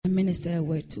minister a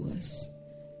word to us.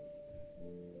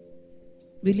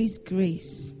 Release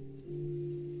grace.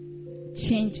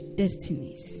 Change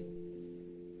destinies.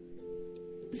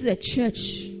 This is a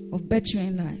church of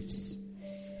bettering lives.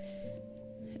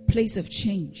 A place of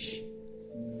change.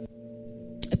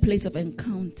 A place of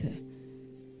encounter.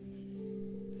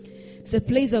 It's a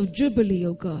place of jubilee,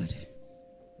 oh God.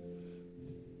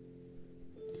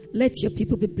 Let your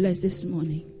people be blessed this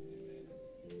morning.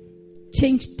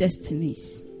 Change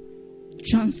destinies.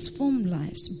 Transform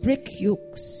lives. Break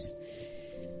yokes.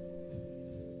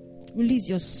 Release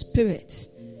your spirit.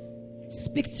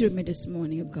 Speak through me this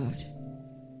morning, oh God.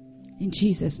 In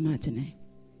Jesus' mighty name.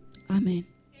 Amen.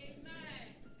 Amen.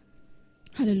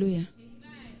 Hallelujah.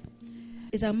 Amen.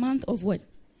 It's a month of what?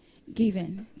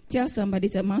 Giving. Tell somebody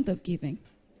it's a month of giving.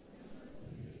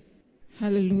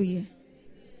 Hallelujah.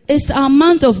 It's a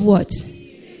month of what?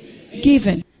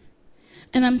 Giving.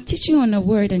 And I'm teaching on a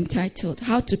word entitled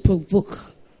How to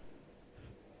Provoke.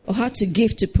 Or how to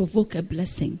give to provoke a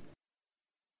blessing.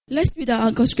 Let's read our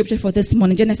anchor scripture for this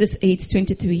morning. Genesis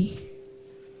 8:23.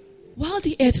 While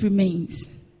the earth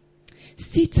remains,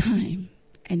 seed time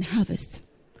and harvest,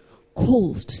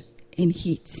 cold and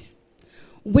heat,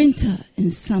 winter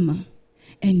and summer,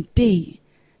 and day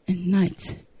and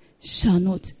night shall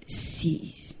not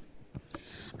cease.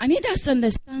 I need us to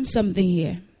understand something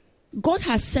here. God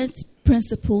has set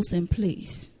principles in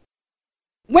place.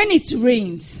 When it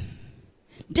rains,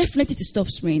 definitely it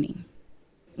stops raining.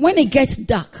 When it gets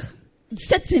dark,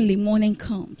 certainly morning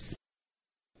comes.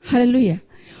 Hallelujah.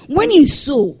 When you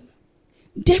sow,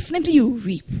 definitely you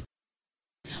reap.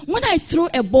 When I throw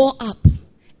a ball up,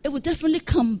 it will definitely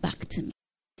come back to me.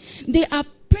 There are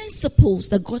principles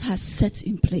that God has set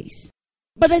in place.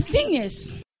 But the thing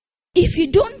is, if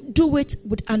you don't do it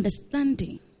with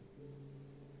understanding,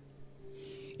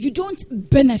 you don't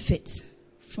benefit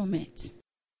from it.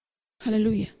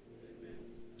 Hallelujah.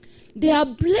 There are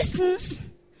blessings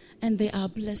and there are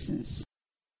blessings.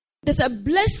 There's a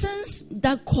blessings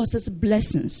that causes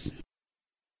blessings.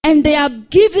 And there are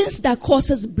givings that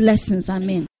causes blessings.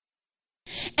 Amen.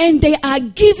 And there are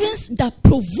givings that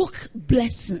provoke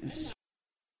blessings.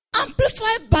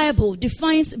 Amplified Bible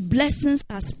defines blessings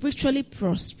as spiritually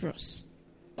prosperous,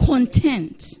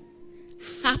 content,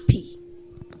 happy,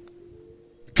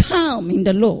 calm in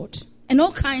the Lord, and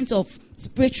all kinds of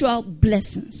spiritual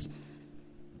blessings,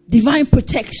 divine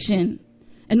protection,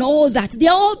 and all that. They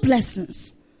are all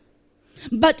blessings.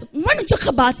 But when we talk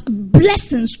about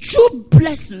blessings, true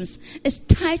blessings is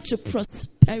tied to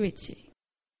prosperity.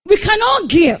 We can all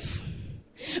give,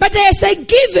 but there is a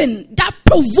giving that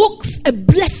provokes a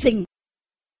blessing.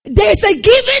 There is a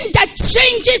giving that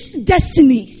changes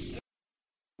destinies.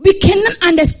 We cannot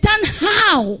understand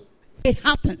how it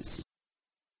happens,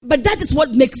 but that is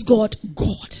what makes God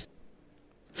God.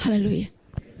 Hallelujah.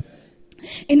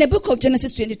 In the book of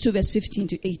Genesis 22 verse 15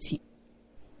 to 18,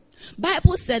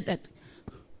 Bible said that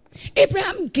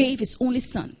Abraham gave his only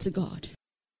son to God.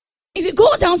 If you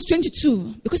go down to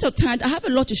 22, because of time, I have a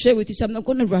lot to share with you, so I'm not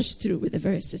going to rush through with the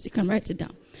verses. You can write it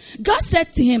down. God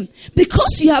said to him,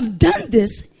 because you have done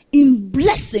this in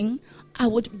blessing, I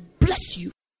would bless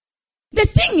you. The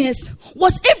thing is,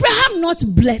 was Abraham not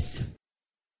blessed?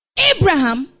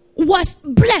 Abraham was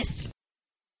blessed.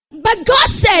 But God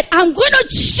said, I'm going to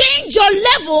change your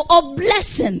level of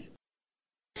blessing.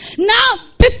 Now,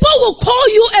 people will call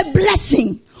you a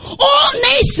blessing. All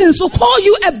nations will call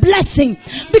you a blessing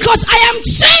because I am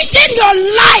changing your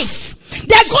life.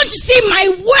 They're going to see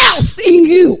my wealth in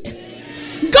you.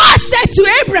 God said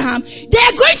to Abraham, they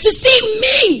are going to see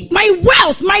me, my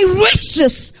wealth, my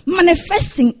riches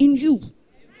manifesting in you.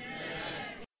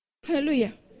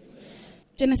 Hallelujah.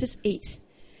 Genesis 8,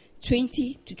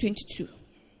 20 to 22.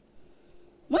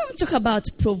 When we talk about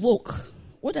provoke,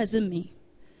 what does it mean?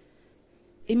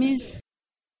 It means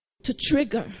to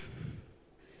trigger,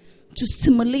 to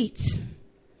stimulate,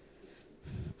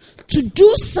 to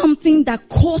do something that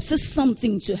causes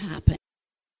something to happen.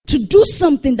 To do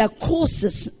something that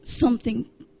causes something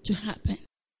to happen.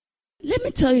 Let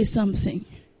me tell you something.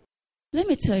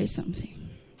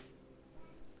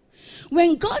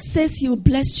 When God says he will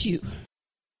bless you,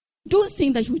 don't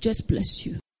think that he will just bless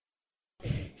you.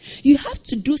 You have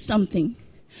to do something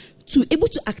to be able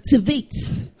to activate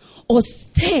or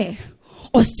stir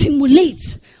or stimulate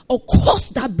or cause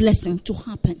that blessing to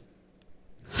happen.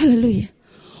 Hallelujah.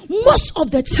 Most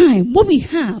of the time, what we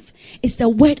have is the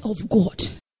word of God.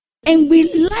 And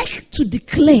we like to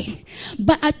declare.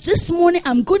 But at this morning,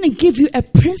 I'm going to give you a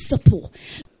principle.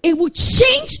 It will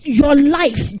change your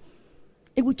life.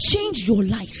 It will change your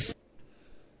life.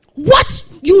 What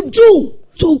you do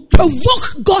to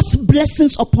provoke God's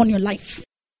blessings upon your life.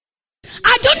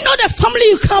 don't know the family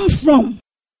you come from,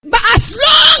 but as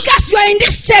long as you are in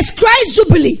this church, Christ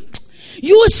Jubilee,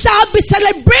 you shall be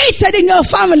celebrated in your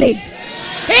family.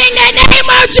 In the name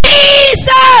of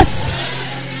Jesus.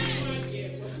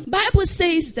 Bible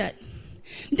says that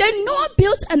then Noah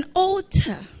built an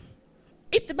altar.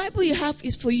 If the Bible you have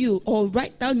is for you, or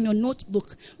write down in your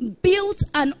notebook, built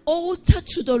an altar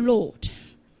to the Lord.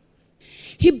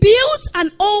 He built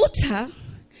an altar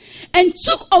and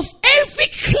took of every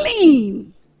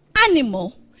clean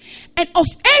animal and of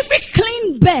every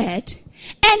clean bird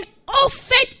and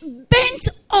offered burnt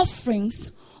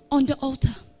offerings on the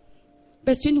altar.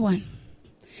 Verse 21.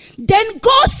 Then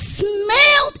God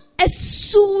smelled a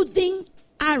soothing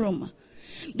aroma.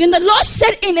 Then the Lord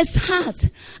said in his heart,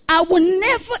 I will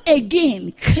never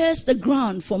again curse the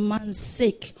ground for man's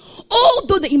sake,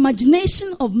 although the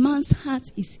imagination of man's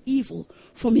heart is evil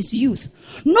from his youth.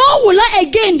 Nor will I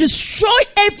again destroy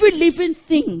every living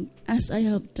thing as I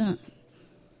have done.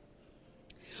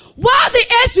 While the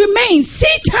earth remains,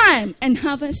 seed time and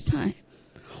harvest time.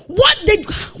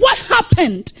 What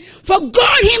happened for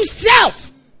God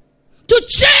himself to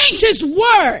change his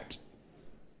word?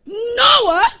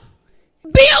 Noah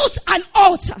built an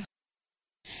altar.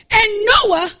 And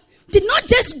Noah did not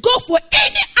just go for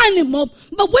any animal,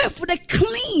 but went for the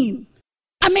clean.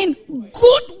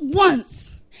 Good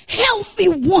ones, healthy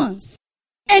ones.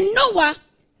 And Noah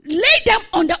laid them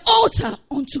on the altar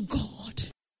unto God.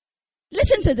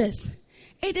 Listen to this.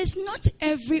 It is not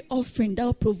every offering that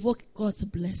will provoke God's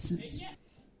blessings.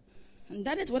 And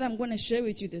that is what I'm going to share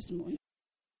with you this morning.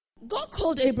 God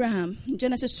called Abraham in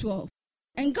Genesis 12.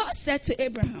 And God said to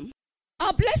Abraham,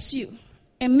 I'll bless you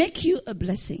and make you a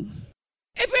blessing.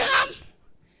 Abraham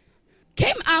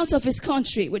came out of his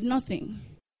country with nothing.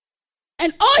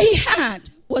 And all he had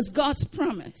was God's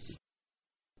promise.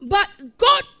 But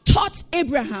God taught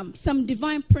Abraham some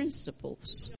divine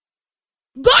principles.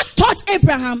 God taught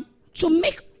Abraham to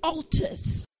make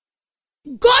altars.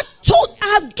 God told,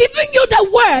 I have given you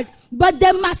the word, but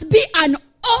there must be an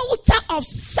altar of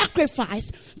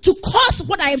sacrifice to cause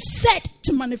what I have said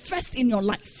to manifest in your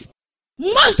life.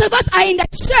 Most of us are in the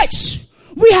church.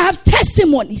 We have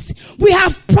testimonies. We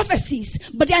have prophecies,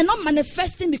 but they are not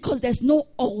manifesting because there's no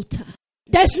altar.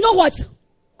 There's no what?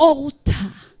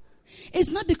 Altar. It's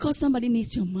not because somebody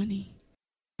needs your money,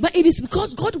 but it is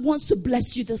because God wants to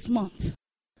bless you this month.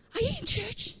 Are you in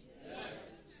church?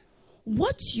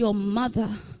 What your mother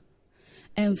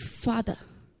and father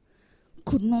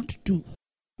could not do,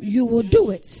 you will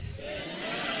do it.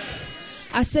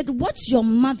 I said, what your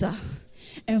mother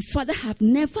and father have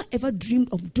never ever dreamed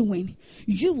of doing,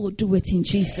 you will do it in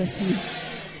Jesus' name.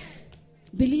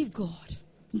 Believe God.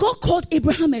 God called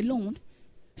Abraham alone,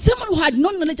 someone who had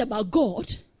no knowledge about God,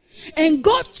 and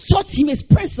God taught him his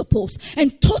principles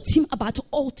and taught him about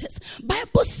altars.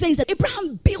 Bible says that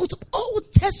Abraham built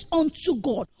altars unto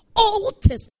God.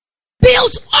 Altars.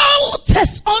 Built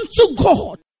altars unto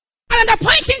God. And at a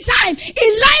point in time,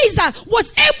 Elijah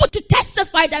was able to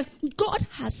testify that God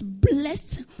has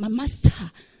blessed my master.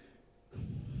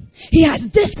 He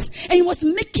has this. And he was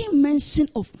making mention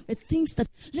of the things that,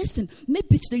 listen,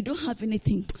 maybe they don't have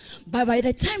anything. But by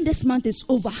the time this month is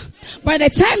over, by the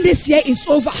time this year is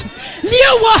over,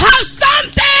 you will have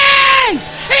something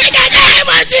in the name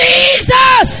of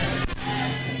Jesus.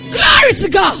 Glory to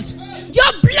God.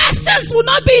 Your blessings will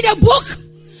not be in a book.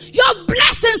 Your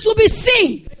blessings will be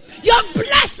seen. Your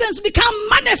blessings become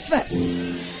manifest.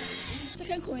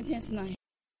 2 Corinthians 9,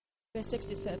 verse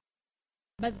 67.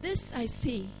 But this I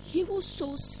say, he who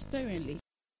sows sparingly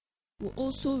will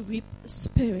also reap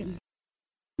sparingly.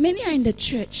 Many are in the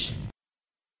church.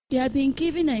 They are being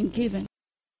given and given,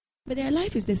 but their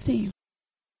life is the same.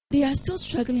 They are still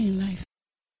struggling in life.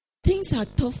 Things are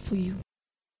tough for you.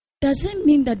 Does it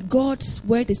mean that God's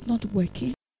word is not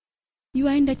working? You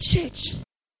are in the church.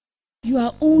 You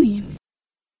are owing.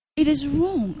 It is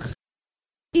wrong.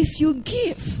 If you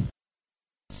give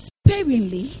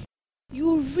sparingly,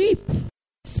 you reap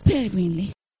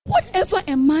sparingly. Whatever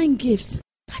a man gives,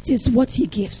 that is what he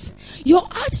gives. Your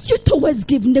attitude towards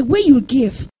giving, the way you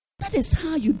give, that is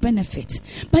how you benefit.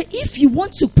 But if you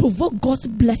want to provoke God's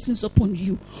blessings upon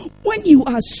you, when you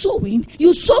are sowing,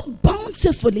 you sow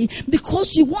bountifully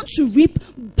because you want to reap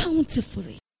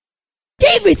bountifully.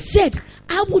 David said,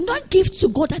 I will not give to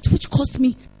God that which costs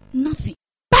me nothing.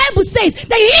 Bible says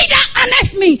that he that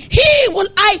honors me, he will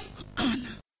I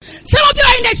honor. Some of you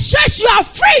are in the church, you are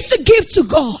afraid to give to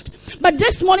God. But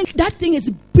this morning, that thing is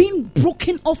being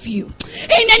broken off you. In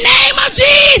the name of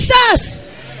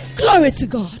Jesus. Glory to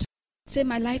God. Say,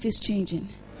 my life is changing.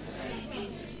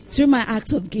 Through my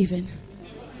act of giving.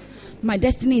 My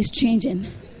destiny is changing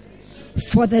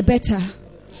for the better.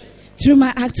 through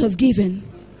my act of giving.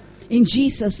 In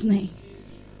Jesus' name.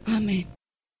 Amen.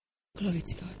 Glory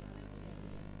to God.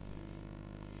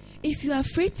 If you are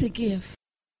afraid to give,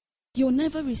 you'll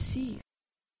never receive.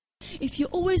 If you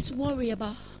always worry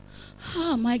about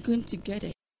how am I going to get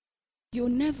it, you'll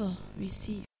never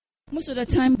receive. Most of the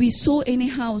time we sow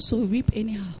anyhow, so we reap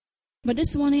anyhow. But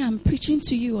this morning I'm preaching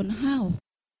to you on how,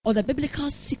 or the biblical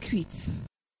secrets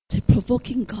to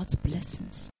provoking God's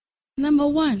blessings. Number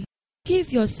 1,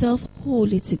 give yourself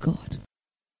wholly to God.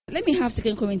 Let me have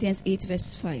 2 Corinthians 8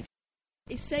 verse 5.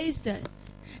 It says that,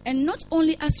 and not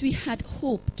only as we had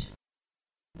hoped,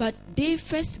 but they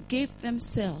first gave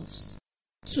themselves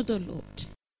to the Lord,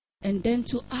 and then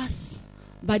to us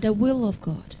by the will of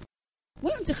God.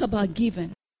 When we talk about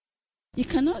giving, you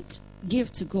cannot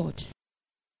give to God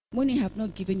when you have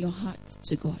not given your heart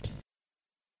to God.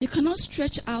 You cannot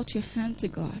stretch out your hand to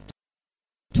God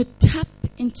to tap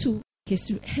into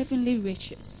His heavenly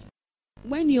riches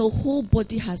when your whole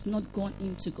body has not gone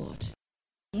into God.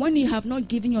 When you have not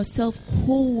given yourself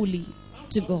wholly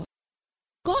to God.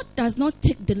 God does not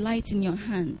take delight in your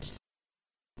hand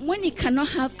when He cannot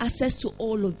have access to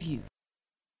all of you.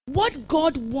 What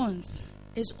God wants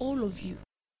is all of you.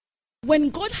 When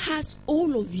God has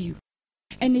all of you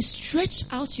and you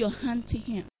stretch out your hand to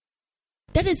Him,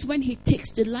 that is when He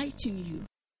takes delight in you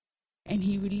and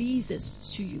He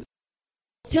releases to you.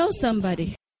 Tell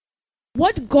somebody,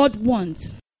 what God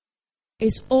wants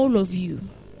is all of you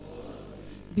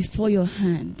before your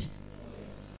hand.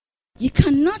 You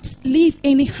cannot live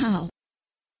anyhow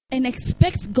and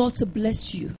expect God to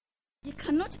bless you. You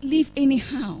cannot live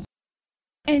anyhow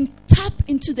and tap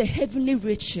into the heavenly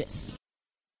riches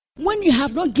when you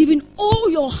have not given all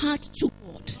your heart to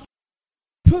God.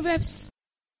 Proverbs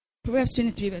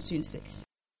 23 verse 26.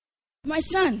 My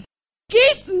son,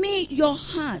 give me your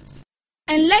heart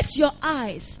and let your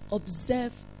eyes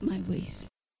observe my ways.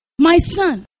 My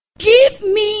son, give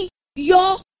me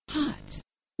your heart.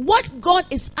 What God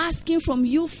is asking from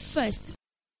you first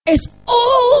is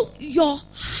all your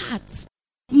heart,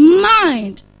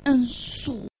 mind, and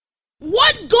soul.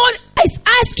 What God is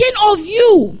asking of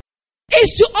you is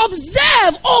to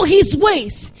observe all His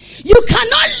ways. You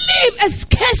cannot live a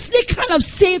scarcely kind of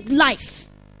saved life,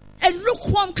 a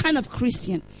lukewarm kind of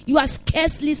Christian. You are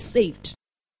scarcely saved,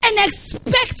 and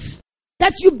expect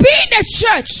that you be in the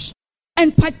church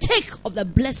and partake of the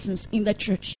blessings in the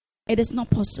church. It is not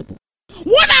possible.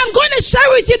 What I'm going to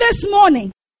share with you this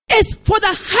morning is for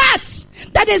the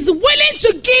heart that is willing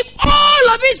to give all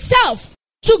of itself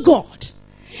to God.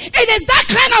 It is that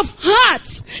kind of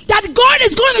heart that God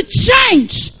is going to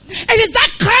change. It is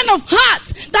that kind of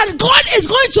heart that God is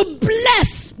going to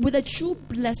bless with the true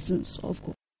blessings of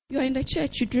God. You are in the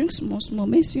church, you drink small,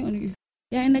 mercy on you.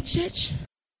 You are in the church,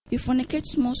 you fornicate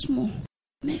small,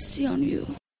 mercy on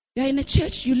you. You are in the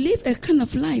church, you live a kind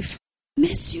of life,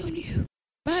 mercy on you.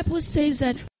 Bible says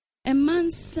that a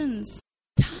man's sins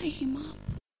tie him up.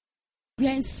 We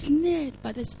are ensnared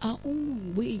by our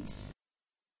own ways.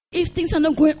 If things are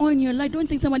not going on in your life, don't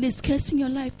think somebody is cursing your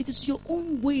life. It is your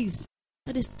own ways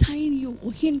that is tying you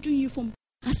or hindering you from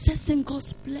accessing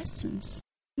God's blessings.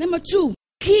 Number 2,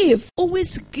 give.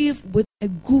 Always give with a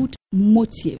good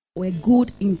motive or a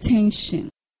good intention.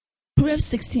 Proverbs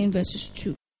 16 verses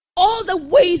 2. All the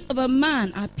ways of a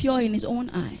man are pure in his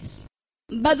own eyes,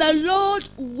 but the Lord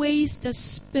weighs the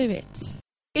spirit.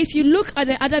 If you look at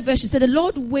the other verse, it said the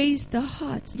Lord weighs the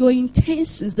heart, your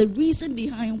intentions, the reason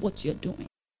behind what you're doing.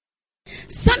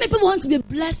 Some people want to be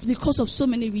blessed because of so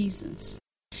many reasons.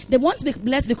 They want to be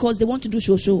blessed because they want to do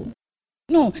show.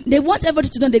 No, they want everybody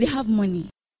to know that they have money.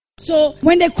 So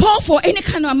when they call for any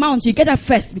kind of amount, you get that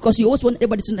first because you always want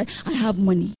everybody to know that I have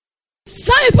money.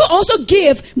 Some people also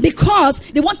give because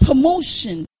they want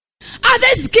promotion.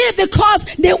 Others give because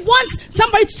they want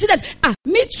somebody to see that,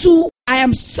 me too, I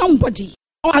am somebody.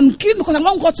 Or I'm giving because I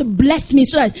want God to bless me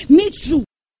so that me too.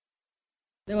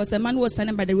 There was a man who was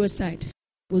standing by the roadside.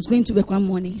 He was going to work one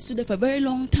morning. He stood there for a very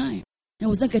long time and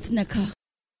was not getting a car.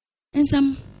 And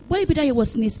some boy that he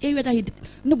was in his area that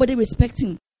nobody respected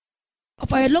him.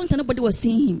 For a long time, nobody was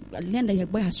seeing him. But then the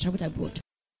boy has traveled abroad.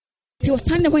 He was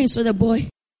standing there when he saw the boy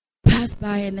pass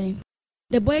by, and then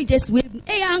the boy just waved,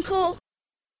 "Hey, uncle."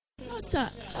 No, sir.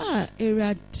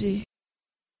 Eradi.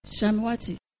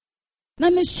 Shamwati.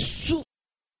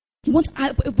 You want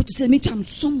people to say, me too, I'm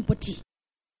somebody.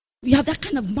 You have that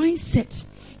kind of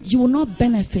mindset. You will not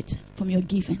benefit from your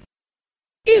giving.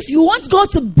 If you want God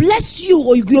to bless you,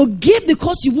 or you give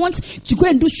because you want to go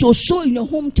and do show in your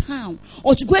hometown,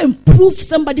 or to go and prove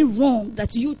somebody wrong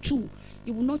that you too,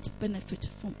 you will not benefit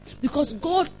from. Because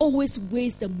God always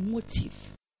weighs the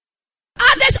motive.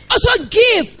 Others also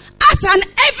give as an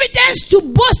evidence to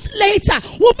boast later.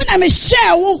 Woman, I'm a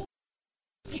share.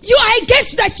 You, I gave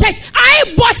to the church.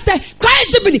 I bought the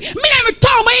Christ Jubilee. Me, I'm a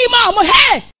Tom,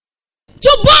 hey,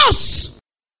 to boast.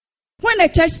 When the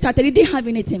church started, it didn't have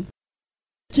anything.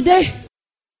 Today,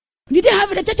 they didn't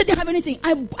have it. The church didn't have anything.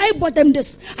 I bought them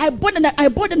this. I bought them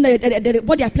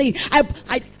what they are playing.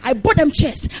 I bought them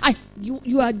chess.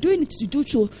 You are doing it to do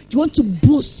so. You want to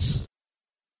boast.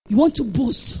 You want to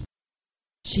boast.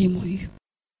 Shame on you.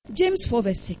 James 4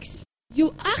 verse 6.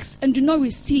 You ask and do not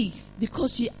receive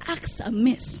because you ask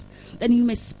amiss, then you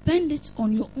may spend it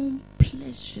on your own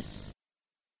pleasures.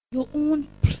 Your own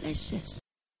pleasures.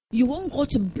 You want God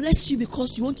to bless you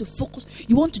because you want to focus.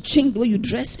 You want to change the way you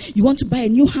dress. You want to buy a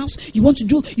new house. You want to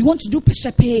do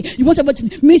peshape. You want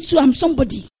to me too. I'm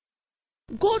somebody.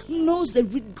 God knows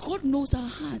our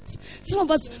hearts. Some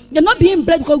of us, they're not being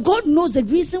blessed because God knows the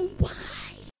reason why.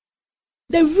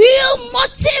 The real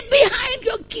motive behind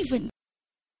your giving.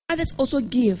 Others also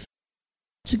give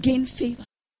to gain favor.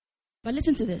 But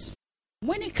listen to this.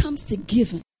 When it comes to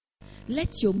giving,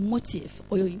 let your motive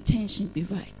or your intention be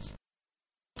right.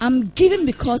 I'm giving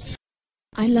because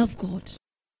I love God.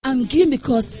 I'm giving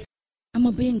because I'm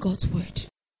obeying God's word.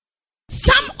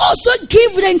 Some also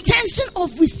give with the intention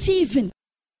of receiving.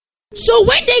 So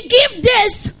when they give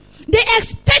this, they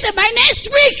expect that by next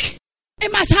week,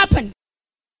 it must happen.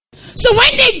 So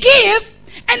when they give,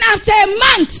 and after a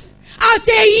month,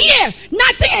 after a year,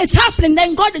 nothing is happening,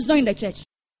 then God is not in the church.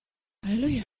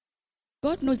 Hallelujah.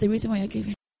 God knows the reason why you're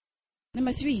giving.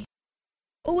 Number 3,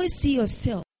 always see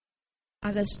yourself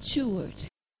as a steward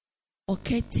or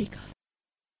caretaker.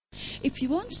 If you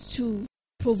want to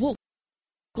provoke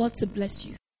God to bless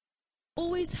you,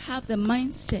 always have the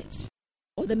mindset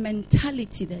or the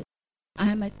mentality that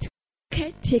I am a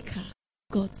caretaker of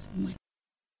God's money.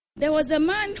 There was a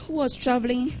man who was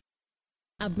traveling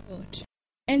abroad,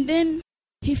 and then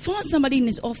he found somebody in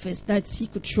his office that he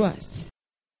could trust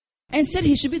and said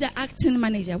he should be the acting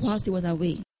manager whilst he was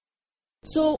away.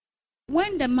 So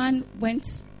when the man went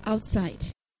outside,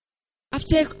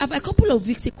 after a couple of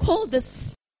weeks, he called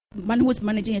this man who was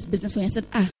managing his business for him and said,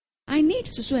 I need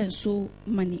so and so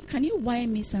money. Can you wire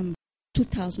me some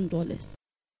 $2,000?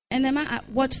 And the man,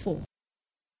 what for?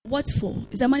 What for?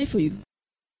 Is that money for you?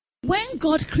 When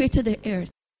God created the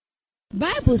earth,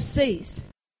 Bible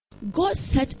says God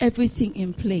set everything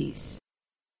in place.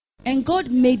 And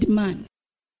God made man.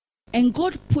 And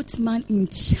God put man in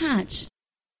charge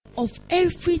of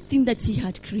everything that he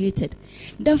had created.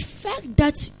 The fact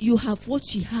that you have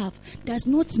what you have does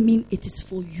not mean it is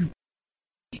for you.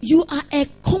 You are a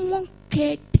common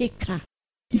caretaker.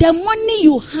 The money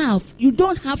you have, you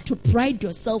don't have to pride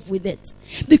yourself with it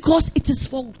because it is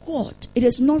for God. It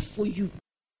is not for you.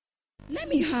 Let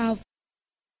me have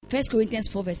 1 Corinthians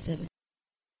 4 verse 7.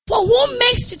 For who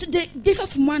makes you to differ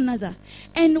from one another?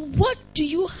 And what do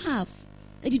you have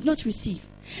that you did not receive?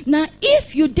 Now,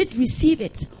 if you did receive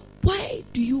it, why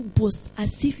do you boast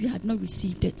as if you had not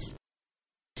received it?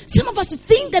 Some of us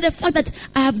think that the fact that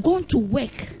I have gone to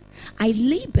work, I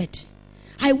labored,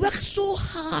 I worked so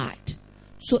hard,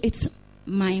 so it's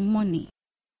my money.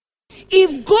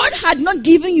 If God had not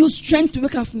given you strength to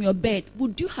wake up from your bed,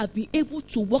 would you have been able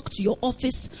to walk to your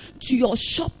office, to your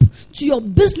shop, to your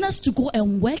business to go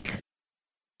and work?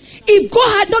 If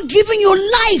God had not given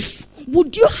you life,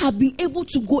 would you have been able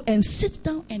to go and sit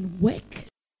down and work?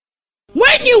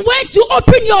 When you went to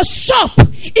open your shop,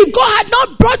 if God had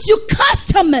not brought you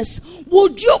customers,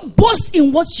 would you boast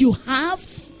in what you have?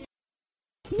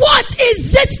 What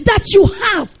is it that you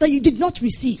have that you did not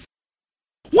receive?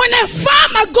 When a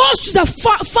farmer goes to the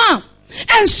farm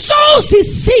and sows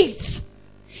his seeds,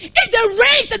 if the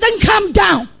rain doesn't come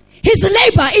down, his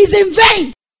labor is in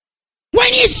vain.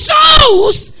 When he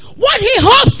sows, what he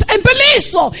hopes and believes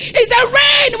for is the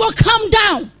rain will come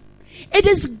down. It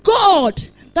is God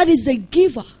that is the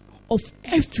giver of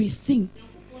everything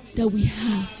that we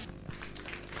have.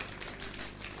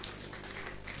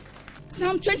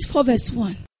 Psalm 24 verse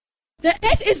 1. The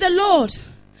earth is the Lord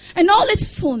and all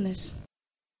its fullness,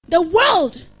 the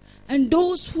world and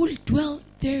those who dwell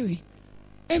therein.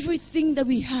 Everything that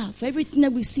we have, everything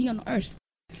that we see on earth,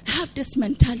 have this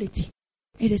mentality.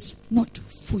 It is not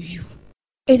for you.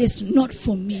 It is not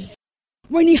for me.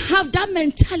 When you have that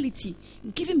mentality,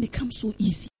 giving becomes so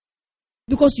easy.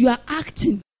 Because you are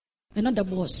acting and not the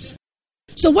boss.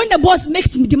 So when the boss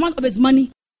makes demand of his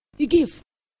money, you give.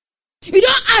 You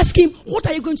don't ask him, what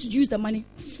are you going to use the money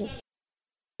for?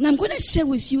 Now I'm going to share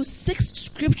with you 6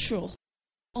 scriptural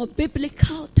or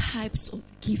biblical types of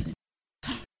giving.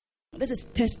 This is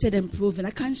tested and proven.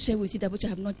 I can't share with you that which I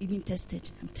have not even tested.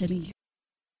 I'm telling you.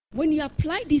 When you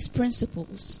apply these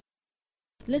principles,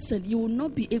 Listen, you will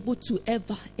not be able to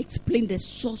ever explain the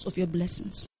source of your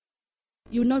blessings.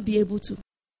 You will not be able to.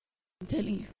 I'm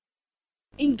telling you.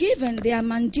 In giving, there are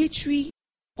mandatory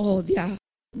or there are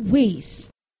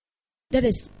ways. That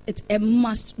is, it's a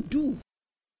must do.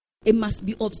 It must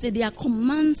be observed. They are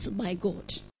commands by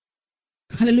God.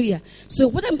 Hallelujah. So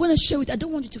what I'm going to share with you, I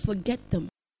don't want you to forget them.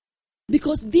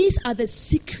 Because these are the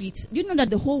secrets. You know that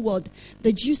the whole world,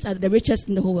 the Jews are the richest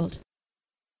in the whole world.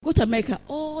 Go to America,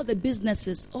 all the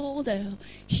businesses, all the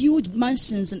huge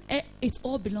mansions, and it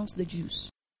all belongs to the Jews.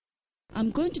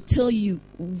 I'm going to tell you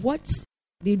what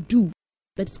they do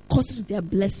that causes their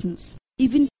blessings.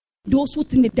 Even those who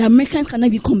think that the Americans cannot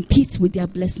even compete with their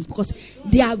blessings because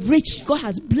they are rich. God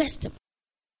has blessed them.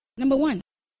 Number one,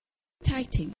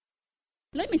 tithing.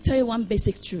 Let me tell you one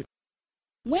basic truth.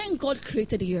 When God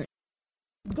created the earth,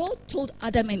 God told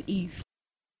Adam and Eve,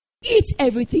 eat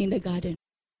everything in the garden.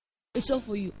 It's all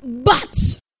for you. But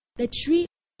the tree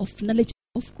of knowledge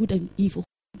of good and evil,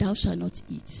 thou shalt not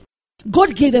eat.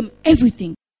 God gave them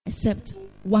everything except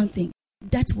one thing.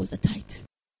 That was the tithe.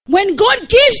 When God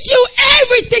gives you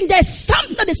everything, there's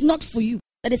something that is not for you.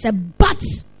 That is a but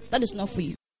that is not for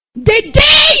you. The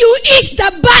day you eat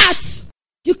the but,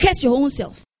 you curse your own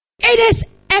self. It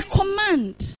is a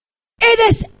command. It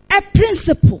is a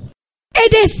principle.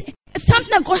 It is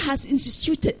something that God has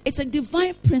instituted. It's a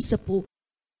divine principle.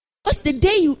 Because the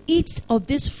day you eat of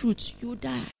this fruit, you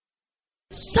die.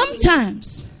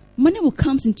 Sometimes, money will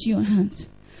come into your hands,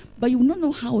 but you will not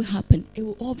know how it happened. It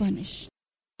will all vanish.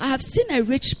 I have seen a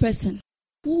rich person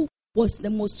who was the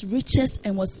most richest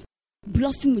and was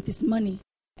bluffing with his money.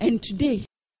 And today,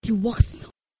 he walks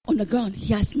on the ground.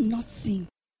 He has nothing.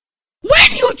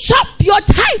 When you chop your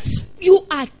tithe, you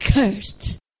are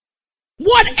cursed.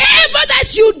 Whatever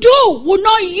that you do will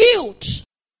not yield.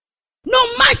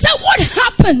 No matter what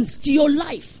happens to your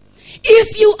life,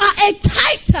 if you are a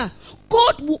tither,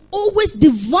 God will always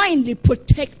divinely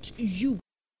protect you.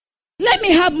 Let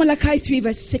me have Malachi 3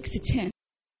 verse 6 to 10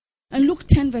 and Luke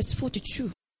 10 verse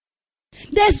 42.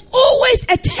 There's always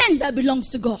a 10 that belongs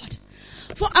to God.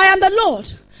 For I am the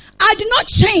Lord. I do not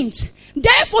change.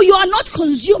 Therefore you are not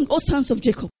consumed, O sons of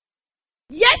Jacob.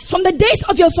 Yes, from the days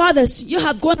of your fathers you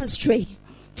have gone astray.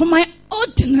 From my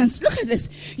ordinance, look at this.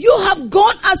 You have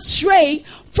gone astray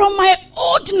from my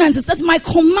ordinances, that's my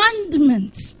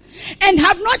commandments, and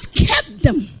have not kept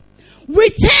them.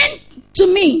 Return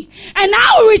to me, and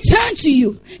I will return to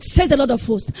you, says the Lord of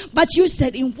hosts. But you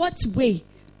said, in what way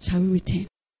shall we return?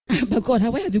 But God,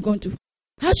 where have you gone to?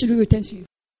 How should we return to you?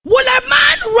 Will a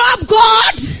man rob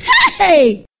God?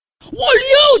 Hey! Will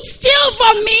you steal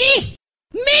from me?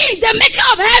 Me, the maker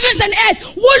of heavens and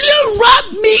earth. Will you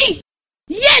rob me?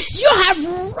 Yet you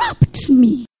have robbed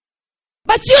me.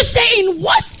 But you say, in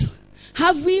what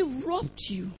have we robbed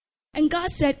you? And God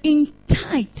said, in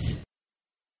tithes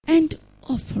and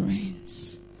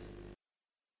offerings.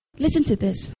 Listen to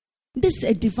this. This is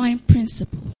a divine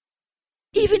principle.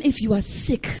 Even if you are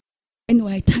sick and you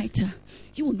are a tither,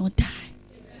 you will not die.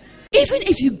 Even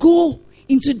if you go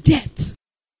into debt,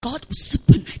 God will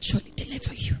supernaturally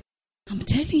deliver you. I'm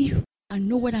telling you, I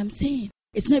know what I'm saying.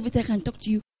 It's not everything I can talk to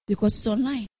you because it's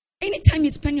online. Anytime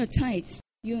you spend your tithes,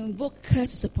 you invoke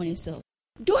curses upon yourself.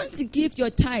 Don't give your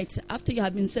tithe after you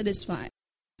have been satisfied.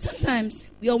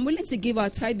 Sometimes we are unwilling to give our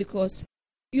tithe because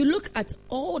you look at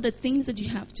all the things that you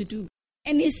have to do.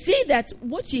 And you see that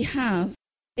what you have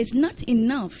is not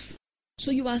enough.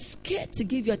 So you are scared to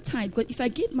give your tithe. Because if I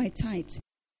give my tithe,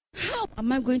 how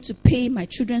am I going to pay my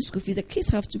children's school fees? The kids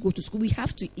have to go to school. We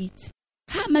have to eat.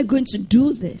 How am I going to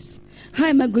do this? How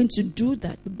am I going to do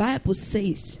that? The Bible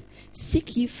says,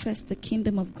 seek ye first the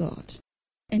kingdom of God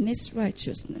and its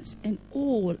righteousness, and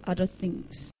all other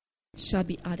things shall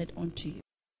be added unto you.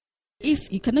 If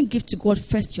you cannot give to God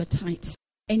first your tithe,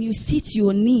 and you see to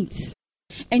your needs,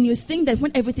 and you think that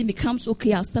when everything becomes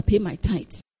okay, I'll start paying my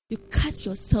tithe, you cut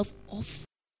yourself off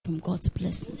from God's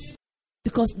blessings.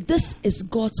 Because this is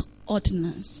God's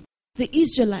ordinance. The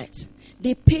Israelites,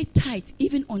 they pay tithe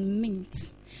even on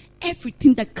mint.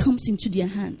 Everything that comes into their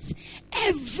hands,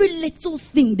 every little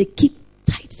thing they keep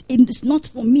tithe. And it's not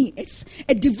for me. It's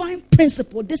a divine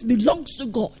principle. This belongs to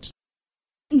God.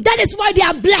 And that is why they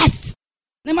are blessed.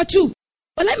 Number 2.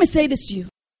 But let me say this to you.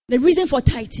 The reason for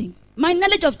tithing. My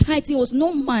knowledge of tithing was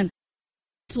no man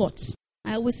thought.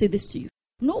 I always say this to you.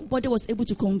 Nobody was able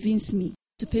to convince me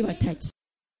to pay my tithe.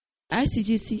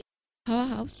 ICGC, our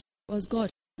house was God.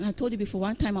 And I told you before,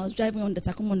 one time I was driving on the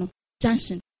Takomono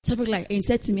junction. Traffic light, and he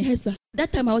said to me, Hezbah,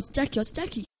 that time I was Jackie,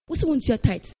 what's the one to your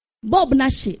tithe? Bulb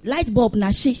nashi, light bulb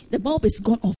nashi, the bulb is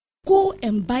gone off. Go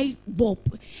and buy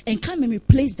bulb and come and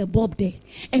replace the bulb there.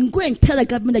 And go and tell the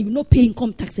government that you're not paying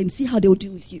income tax and see how they will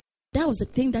deal with you. That was the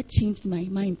thing that changed my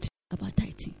mind about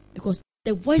tithing. Because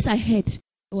the voice I heard, it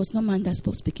was no man that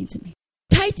was speaking to me.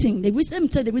 Tithing, let me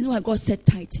tell you the reason why God said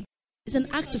tithing. It's an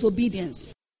act of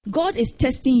obedience. God is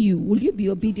testing you. Will you be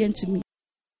obedient to me?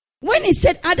 When he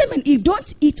said, Adam and Eve,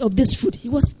 don't eat of this fruit, he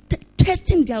was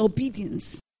testing their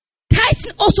obedience.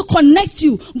 Tithing also connects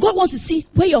you. God wants to see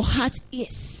where your heart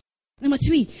is. Number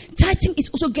 3, tithing is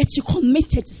also gets you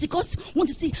committed. See, God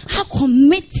wants to see how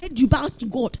committed you are to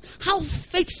God, how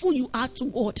faithful you are to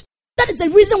God. That is the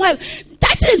reason why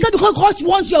tithing is not because God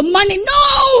wants your money.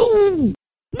 No.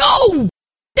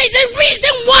 There's a reason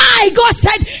why God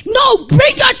said, no,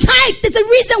 bring your tithe. There's a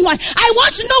reason why. I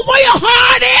want to know where your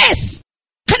heart is.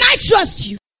 Can I trust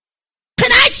you?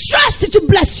 Can I trust it to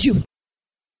bless you?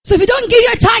 So if you don't give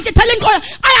your tithe, you're telling God,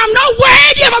 I am not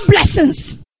worthy of your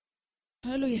blessings.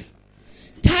 Hallelujah.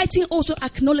 Tithing also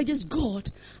acknowledges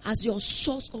God as your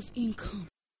source of income.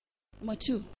 Number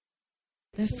 2,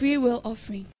 the free will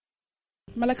offering.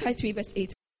 Malachi 3 verse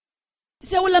 8. He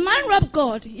said, will a man rob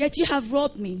God? Yet you have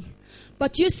robbed me.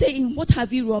 But you say, in what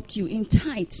have you robbed you? In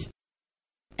tithes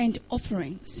and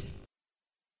offerings.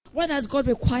 What does God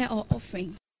require our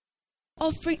offering?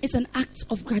 Offering is an act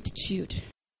of gratitude.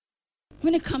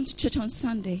 When you come to church on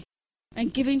Sunday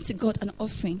and giving to God an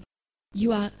offering,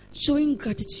 you are showing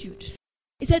gratitude.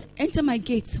 He said, enter my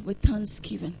gates with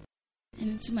thanksgiving and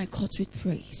into my courts with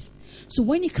praise. So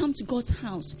when you come to God's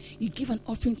house, you give an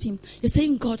offering to him. You're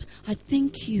saying, God, I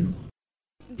thank you.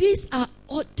 These are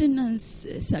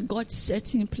ordinances that God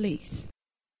set in place.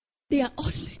 They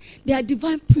are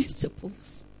divine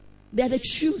principles. They are the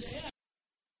truth.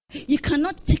 You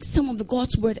cannot take some of the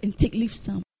God's word and leave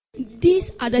some.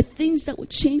 These are the things that will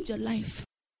change your life.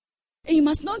 And you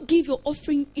must not give your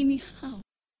offering anyhow.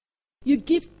 You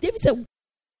give, David said,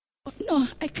 no,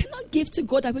 I cannot give to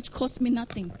God that which costs me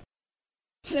nothing.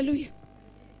 Hallelujah.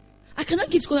 I cannot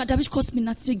give to God that which costs me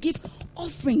nothing. So you give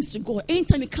offerings to God.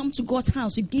 Anytime you come to God's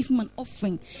house, you give him an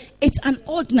offering. It's an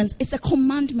ordinance. It's a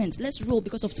commandment. Let's roll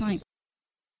because of time.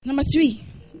 Number 3.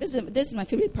 This is my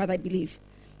favorite part, I believe.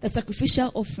 The sacrificial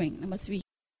offering. Number 3.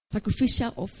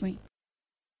 Sacrificial offering.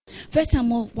 1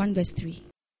 Samuel 1 verse 3.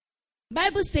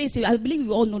 Bible says, I believe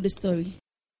we all know the story,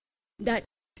 that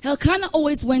Elkanah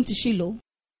always went to Shiloh.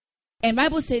 And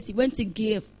Bible says he went to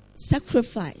give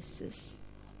sacrifices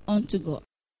unto God.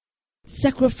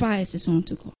 Sacrifices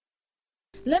unto God.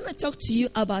 Let me talk to you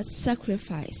about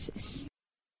sacrifices.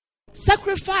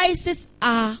 Sacrifices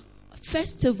are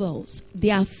festivals.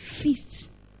 They are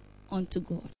feasts unto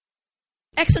God.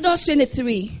 Exodus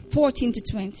 23, 14 to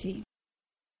 20.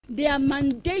 They are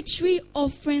mandatory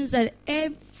offerings that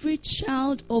every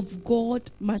child of God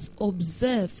must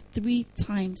observe 3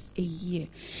 times a year.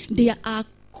 They are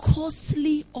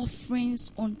costly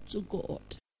offerings unto God.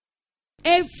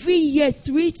 Every year,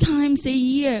 3 times a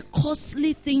year,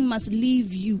 costly thing must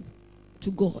leave you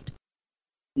to God.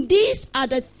 These are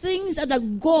the things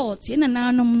that God,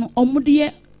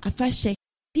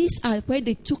 these are where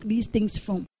they took these things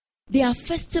from. They are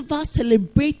festivals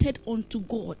celebrated unto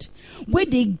God, where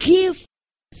they give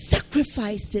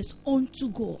sacrifices unto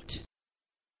God.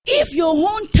 If your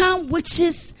hometown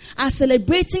witches are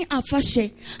celebrating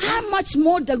Afashe, how much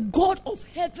more the God of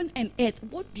heaven and earth?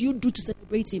 What do you do to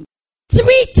celebrate him?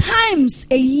 3 times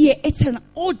a year, it's an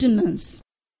ordinance.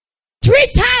 3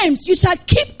 times you shall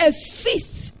keep a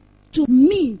feast to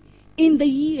me in the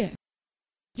year.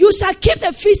 You shall keep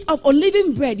the feast of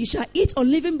unleavened bread. You shall eat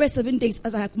unleavened bread 7 days,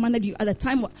 as I have commanded you at the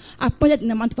time appointed in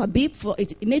the month of Abib, for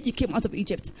it in it you came out of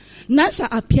Egypt. None shall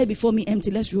appear before me empty.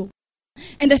 Let's roll.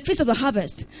 And the feast of the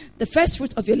harvest, the first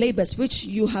fruit of your labors, which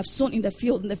you have sown in the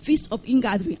field, and the feast of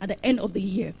ingathering at the end of the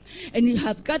year. And you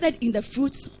have gathered in the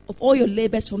fruits of all your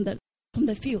labors from the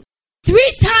field.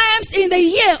 3 times in the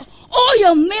year, all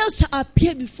your males shall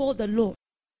appear before the Lord.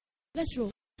 Let's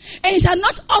roll. And you shall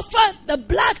not offer the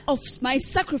blood of my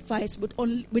sacrifice with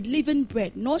leavened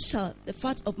bread, nor shall the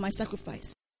fat of my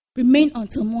sacrifice remain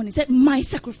until morning. He said, my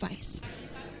sacrifice.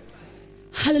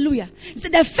 Hallelujah. He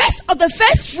said, the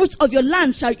first fruit of your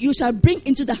land you shall bring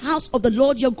into the house of the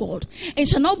Lord your God, and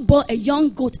shall not boil a young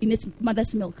goat in its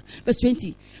mother's milk. Verse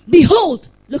 20. Behold,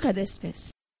 look at this verse.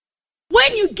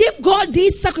 When you give God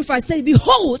these sacrifices, say,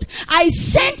 behold, I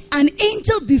sent an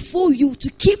angel before you to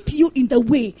keep you in the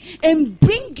way and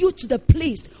bring you to the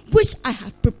place which I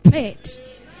have prepared.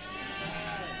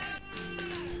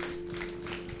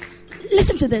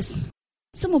 Listen to this.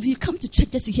 Some of you come to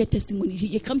church just to hear testimony.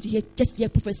 You come to hear just to hear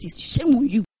prophecies. Shame on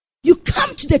you. You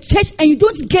come to the church and you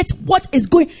don't get what is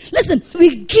going. Listen,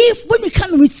 we give, when we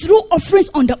come and we throw offerings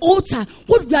on the altar,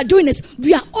 what we are doing is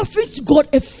we are offering to God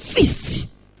a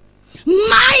feast.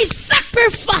 My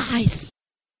sacrifice.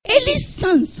 Eli's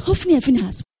sons, Hophni and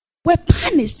Phinehas, were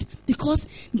punished because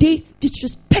they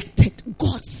disrespected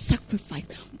God's sacrifice.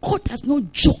 God does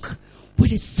not joke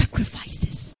with his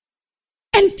sacrifices.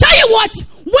 And tell you what,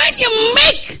 when you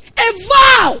make a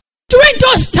vow during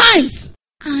those times,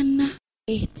 Anna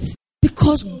ate.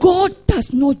 Because God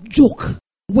does not joke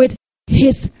with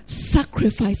his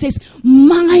sacrifices.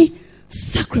 My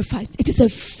sacrifice. It is a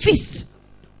feast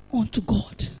unto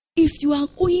God. If you are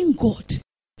owing God,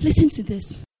 listen to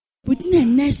this. Within the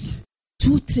next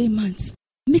 2-3 months,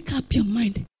 make up your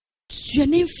mind. Your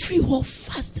name free or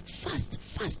fast.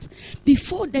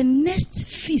 Before the next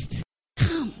feast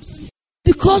comes.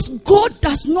 Because God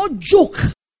does not joke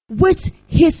with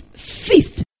his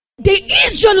feast. The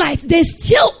Israelites, they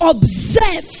still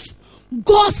observe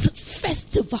God's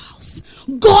festivals,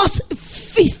 God's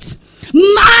feasts.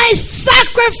 My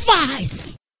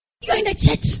sacrifice. You're in the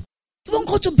church. You want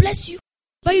God to bless you,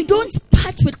 but you don't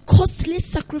part with costly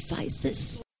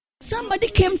sacrifices. Somebody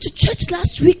came to church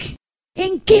last week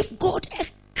and gave God a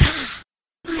car.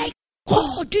 My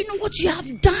God, do you know what you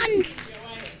have done?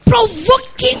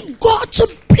 Provoking God to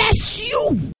bless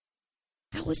you.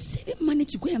 I was saving money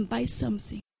to go and buy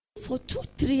something. For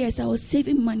 2-3 years, I was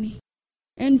saving money.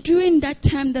 And during that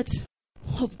time that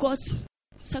of God's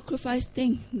sacrifice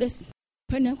thing, this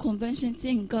pregnant convention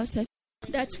thing, God said,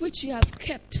 that which you have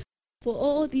kept for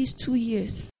all these 2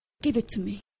 years, give it to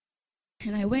me.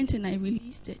 And I went and I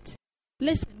released it.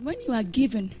 Listen, when you are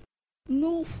given,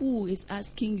 know who is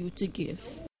asking you to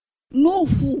give. Know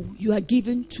who you are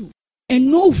given to.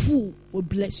 And know who will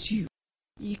bless you.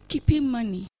 You're keeping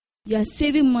money. You are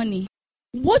saving money.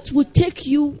 What would take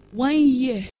you 1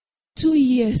 year, 2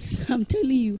 years? I'm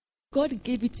telling you, God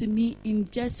gave it to me in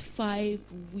just 5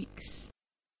 weeks.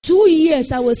 2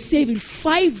 years I was saving,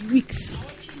 5 weeks.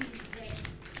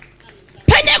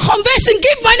 Penny conversion,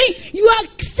 give money. You are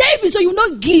saving so you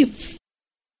not give.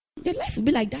 Your life will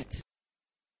be like that.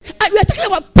 And we are talking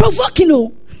about provoking,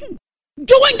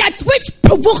 doing that which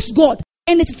provokes God.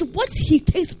 And it is what he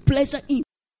takes pleasure in.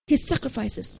 His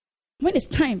sacrifices. When it's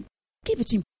time, give it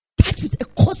to him. Part with a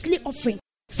costly offering.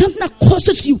 Something that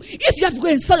costs you. If you have to go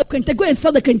and sell the kente, go and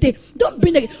sell the kente. Don't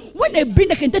bring the, when they bring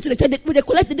the kente to the church, when they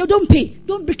collect it, they don't pay.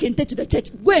 Don't bring kente to the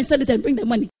church. Go and sell it and bring the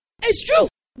money. It's true.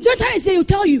 Don't try to say, you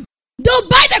tell you. They'll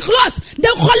buy the cloth,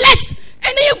 they'll collect,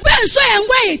 and then you go and sew and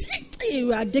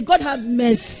wait. They God have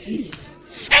mercy.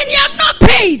 And you have not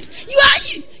paid.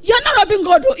 You're not robbing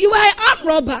God. You are an armed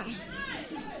robber.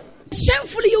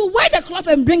 Shamefully, you wear the cloth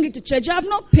and bring it to church. You have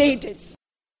not paid it.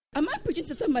 Am I preaching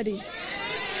to somebody?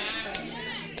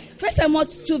 1 Samuel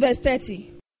 2 verse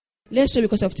 30. Let's show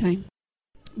because of time.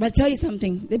 But I'll tell you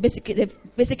something. The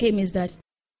basic aim is that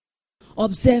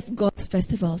observe God's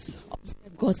festivals.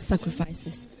 Observe God's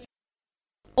sacrifices.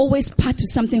 Always part to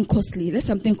something costly. Let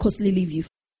something costly leave you.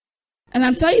 And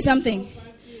I'm telling you something.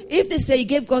 If they say you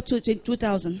gave God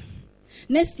 2,000,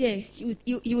 next year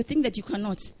you will think that you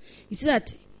cannot. You see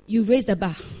that you raise the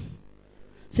bar.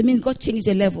 So it means God changed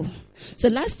your level. So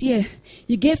last year,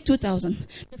 you gave 2,000.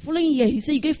 The following year, you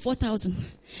say you gave 4,000.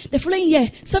 The following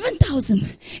year,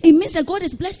 7,000. It means that God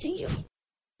is blessing you.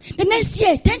 The next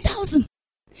year, 10,000.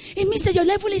 It means that your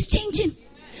level is changing.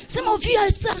 Some of you are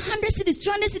still 100 cities,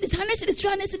 200 cities, 100 cities,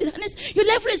 200 cities, 100. Your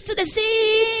level is still the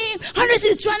same. 100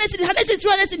 cities, 200 cities, 100 cities,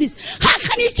 200 cities. How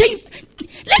can you change?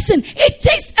 Listen, it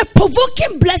takes a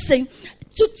provoking blessing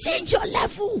to change your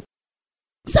level.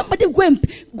 Somebody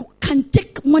can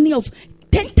take money of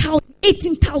 $10,000,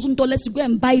 $18,000 to go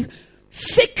and buy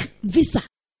fake visa.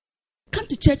 Come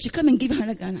to church, you come and give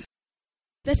 100 Ghana.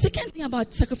 The second thing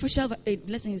about sacrificial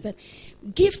blessing is that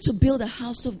give to build the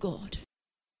house of God.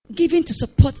 Giving to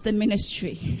support the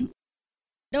ministry.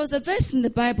 There was a verse in the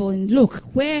Bible in Luke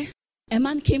where a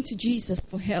man came to Jesus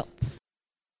for help.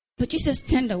 But Jesus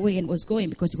turned away and was going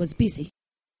because he was busy.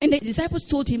 And the disciples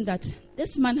told him that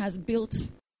this man has built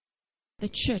the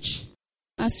church.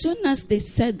 As soon as they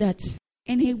said that,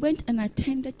 and he went and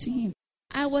attended to him.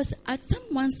 I was at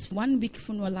someone's 1 week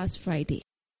funeral last Friday.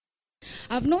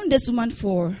 I've known this woman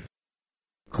for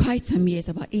quite some years,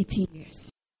 about 18 years.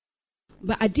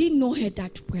 But I didn't know her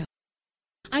that well.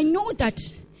 I know that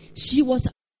she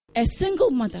was a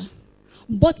single mother,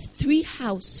 bought 3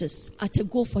 houses at a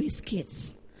go for his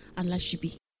kids at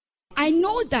Lashibi. I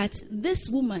know that this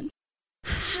woman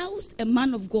housed a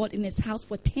man of God in his house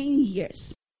for 10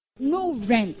 years. No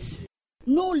rent,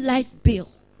 no light bill,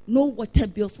 no water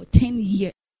bill for 10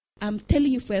 years. I'm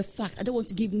telling you for a fact. I don't want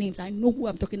to give names. I know who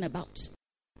I'm talking about.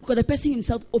 Because the person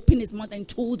himself opened his mouth and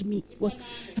told me. It was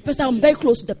a person, I'm very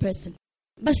close to the person.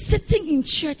 But sitting in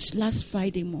church last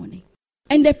Friday morning,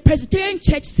 and the Presbyterian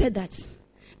church said that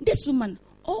this woman,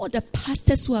 all the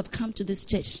pastors who have come to this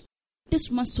church, this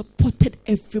woman supported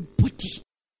everybody.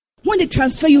 When they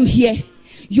transfer you here,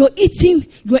 your eating,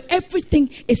 your everything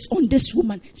is on this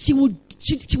woman. She will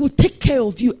take care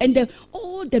of you. And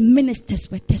all the ministers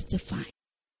were testifying.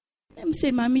 Let me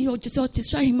say, Mommy, oh, just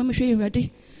try him, Mommy, show you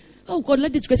ready. Oh God,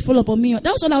 let this grace fall upon me.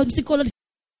 That was all I would say. God,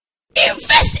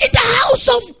 invest in the house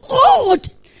of God.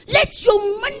 Let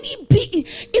your money be in.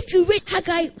 If you read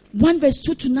Haggai 1 verse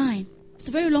 2 to 9, it's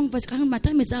a very long verse. My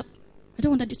time is up. I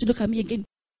don't want this to look at me again.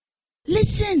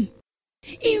 Listen,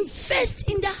 invest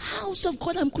in the house of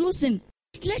God. I'm closing.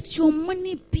 Let your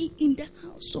money be in the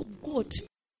house of God.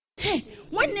 Hey,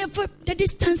 whenever the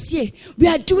distance here, we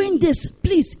are doing this.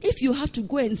 Please, if you have to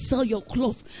go and sell your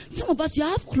cloth, some of us, you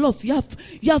have cloth, you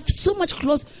have so much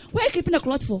cloth. Where are you keeping the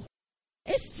cloth for?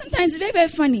 It's sometimes very, very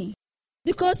funny.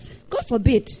 Because God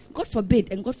forbid,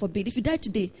 if you die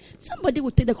today, somebody will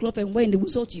take the cloth and wear and they will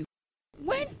insult you.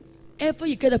 Whenever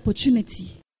you get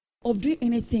opportunity of doing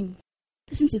anything,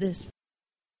 listen to this.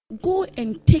 Go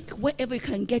and take wherever you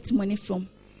can get money from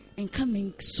and come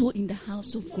and sow in the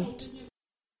house of God.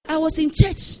 I was in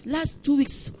church last 2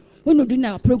 weeks when we were doing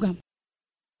our program.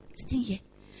 Sitting here.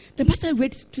 The pastor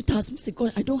read 2,000. Said,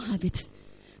 God, I don't have it.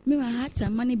 Maybe I had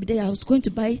some money there. I was going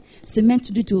to buy cement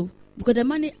to do too. Because the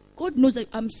money, God knows that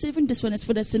I'm saving this one is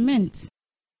for the cement.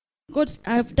 God,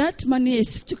 that money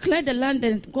is to clear the land,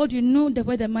 and God, you know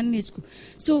where the money is.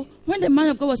 So when the man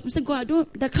of God was saying, God,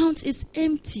 the account is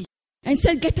empty. And he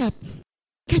said, get up.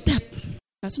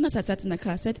 As soon as I sat in the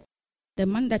car, I said, the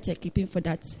money that you're keeping for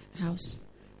that house,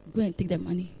 go and take the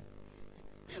money.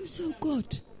 I'm so God.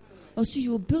 Also,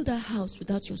 you will build a house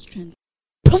without your strength.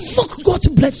 Provoke God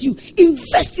to bless you.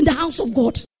 Invest in the house of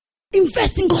God.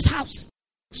 Invest in God's house.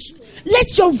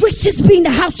 Let your riches be in the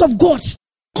house of God.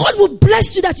 God will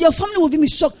bless you that your family will be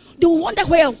shocked. They will wonder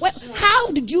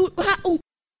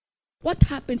what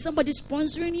happened? Somebody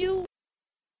sponsoring you?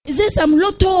 Is this some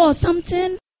lotto or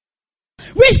something?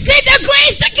 Receive the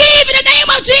grace to give in the name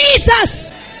of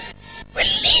Jesus.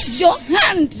 Release your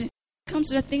hand. Comes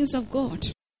to the things of God.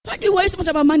 Why do you worry so much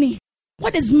about money?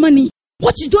 What is money?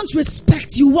 What you don't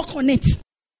respect, you work on it.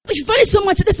 If you value so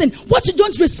much, listen, what you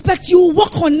don't respect, you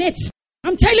work on it.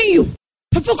 I'm telling you,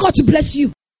 prefer God to bless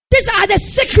you. These are the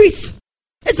secrets.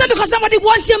 It's not because somebody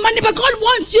wants your money, but God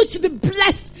wants you to be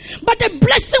blessed. But the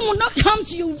blessing will not come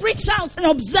to you. Reach out and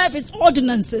observe His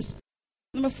ordinances.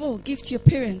 Number 4, give to your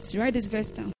parents. Write this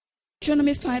verse down.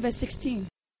 Deuteronomy 5 verse 16.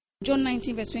 John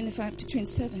 19 verse 25 to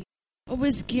 27.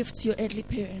 Always give to your earthly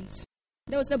parents.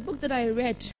 There was a book that I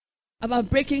read about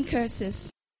breaking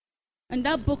curses. And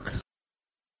that book,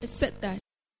 it said that.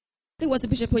 I think it was a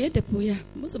Bishop Oyedepo.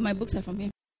 Most of my books are from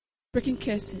him. Breaking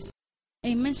curses.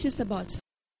 And it mentions about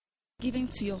giving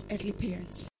to your earthly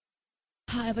parents.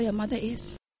 However your mother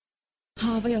is,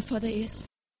 however your father is,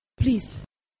 please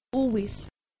always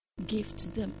give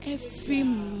to them every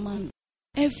month.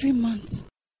 Every month.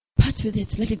 Part with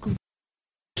it, let it go.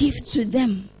 Give to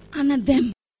them, honor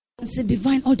them. It's a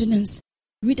divine ordinance.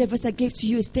 Read the verse I gave to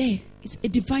you, it's there. It's a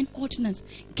divine ordinance.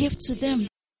 Give to them.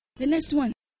 The next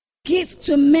one, give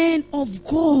to men of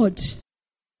God.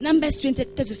 Numbers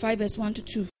 35 verse 1 to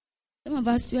 2. Some of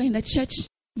us, you are in the church.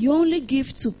 You only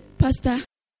give to pastor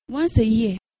once a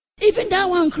year. Even that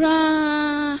one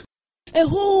cry a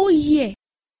whole year.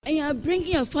 And you are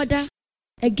bringing your father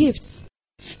a gift.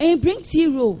 And you bring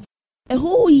zero a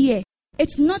whole year.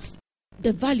 It's not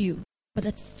the value, but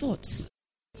the thoughts.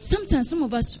 Sometimes some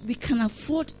of us, we can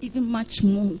afford even much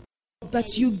more.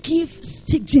 But you give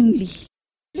stingy.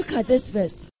 Look at this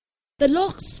verse. The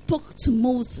Lord spoke to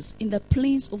Moses in the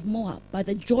plains of Moab by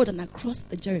the Jordan across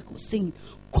the Jericho, saying,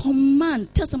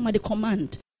 command, tell somebody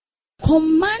command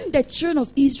the children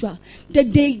of Israel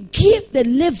that they give the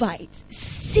Levites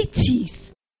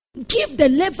cities. Give the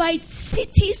Levites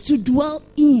cities to dwell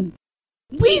in.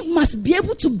 We must be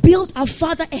able to build our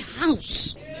Father a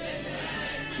house.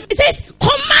 It says,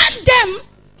 command them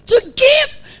to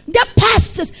give the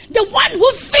pastors, the one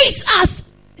who feeds us,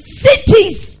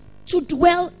 cities to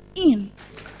dwell in.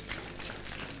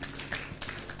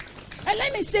 And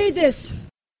let me say this.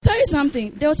 Tell you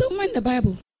something. There was a woman in the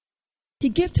Bible. He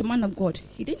gave to man of God.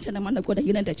 He didn't tell the man of God that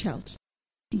you need a child.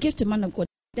 He gave to man of God.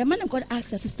 The man of God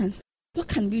asked the assistant, what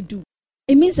can we do?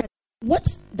 It means that what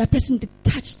the person did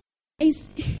touch is,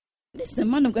 this is a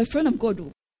man of God, a friend of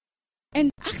God. And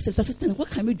asked his assistant, what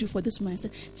can we do for this woman? I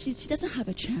said, she doesn't have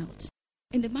a child.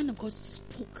 And the man of God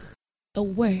spoke a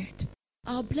word.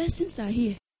 Our blessings are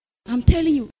here. I'm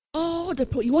telling you,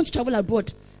 you want to travel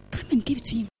abroad. and give it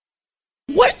to him.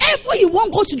 Whatever you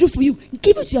want God to do for you,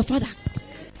 give it to your father.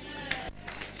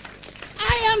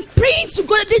 I am praying to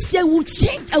God that this year will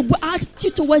change our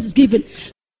attitude towards giving.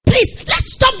 Please,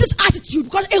 let's stop this attitude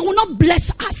because it will not bless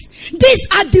us. These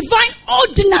are divine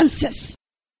ordinances.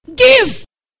 Give.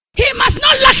 He must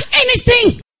not lack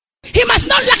anything. He must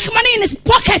not lack money in his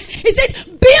pocket. He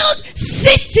said, build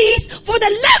cities for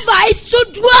the Levites to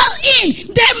dwell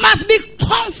in. They must be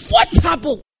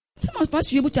comfortable. Some of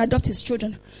us are able to adopt his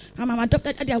children. I'm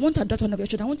adopted. Daddy, I want to adopt one of your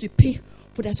children. I want to pay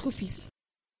for their school fees.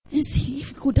 And see,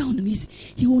 if you go down on this,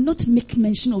 he will not make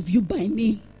mention of you by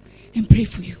name and pray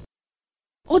for you.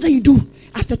 All that you do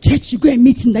after church, you go and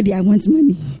meet him. Daddy, I want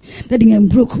money. Daddy, I'm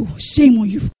broke. Shame on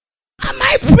you. Am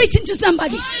I preaching to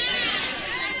somebody?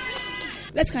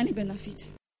 Let's kindly bend our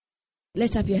feet.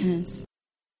 Let's up your hands.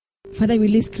 Father,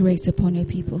 release grace upon your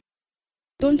people.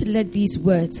 Don't let these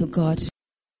words, oh God,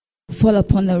 fall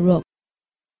upon the rock.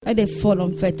 Let it fall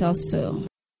on fertile soil.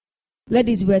 Let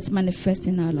these words manifest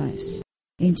in our lives.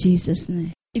 In Jesus'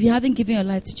 name. If you haven't given your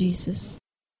life to Jesus,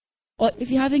 or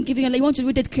if you haven't given your life, you want to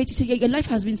rededicate, you say your life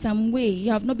has been some way.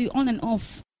 You have not been on and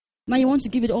off. Now you want to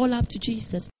give it all up to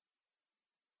Jesus.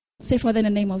 Say, Father, in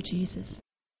the name of Jesus,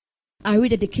 I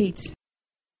rededicate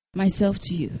myself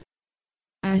to you.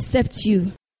 I accept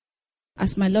you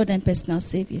as my Lord and personal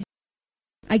Savior.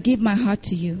 I give my heart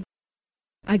to you.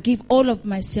 I give all of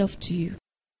myself to you.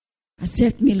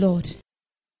 Accept me, Lord,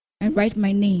 and write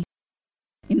my name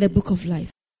in the book of life.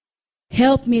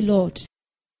 Help me, Lord,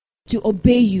 to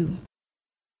obey you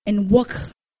and walk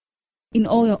in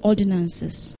all your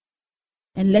ordinances,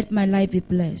 and let my life be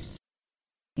blessed.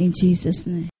 In Jesus'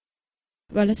 name.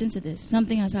 Well, listen to this.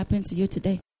 Something has happened to you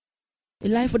today.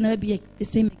 Your life will never be the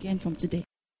same again from today.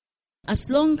 As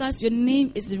long as your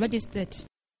name is registered.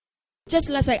 Just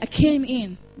like I came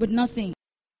in with nothing.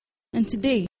 And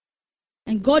today,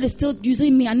 and God is still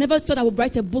using me. I never thought I would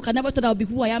write a book. I never thought I would be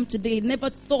who I am today. Never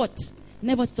thought.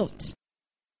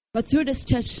 But through this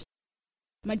church,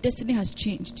 my destiny has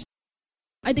changed.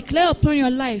 I declare upon your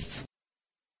life,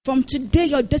 from today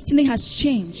your destiny has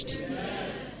changed.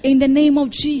 In the name of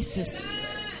Jesus.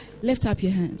 Lift up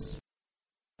your hands.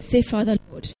 Say, Father,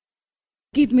 Lord,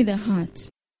 give me the heart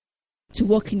to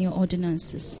walk in your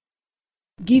ordinances.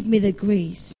 Give me the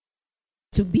grace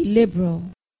to be liberal,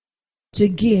 to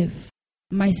give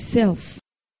myself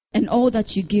and all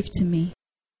that you give to me.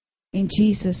 In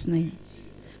Jesus' name.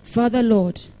 Father,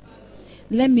 Lord,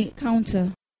 let me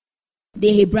counter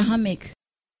the Abrahamic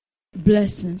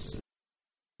blessings,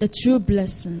 the true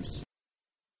blessings.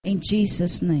 In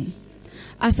Jesus' name.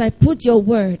 As I put your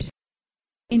word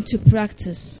into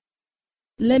practice,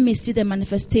 let me see the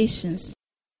manifestations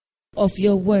of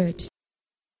your word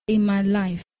in my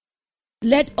life.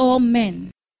 Let all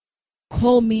men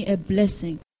call me a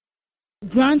blessing.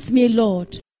 Grant me,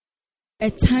 Lord, a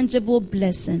tangible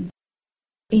blessing.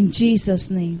 In Jesus'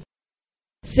 name.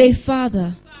 Say,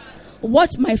 Father,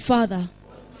 what my father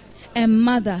and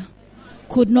mother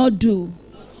could not do,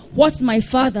 what my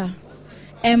father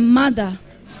and mother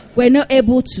were not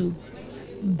able to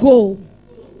go,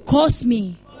 cause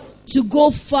me to go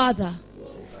farther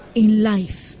in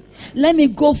life. Let me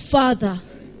go farther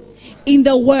in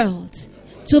the world,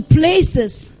 to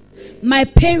places my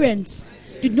parents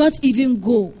did not even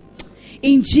go.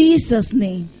 In Jesus'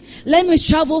 name. Let me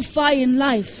travel far in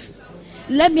life.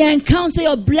 Let me encounter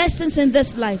your blessings in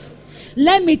this life.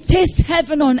 Let me taste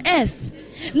heaven on earth.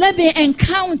 Let me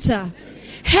encounter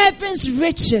heaven's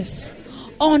riches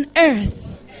on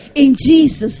earth. In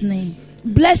Jesus' name.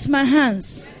 Bless my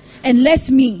hands and let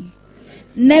me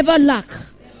never lack.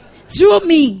 Through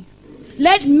me,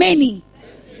 let many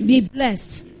be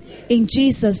blessed. In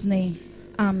Jesus' name.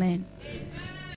 Amen.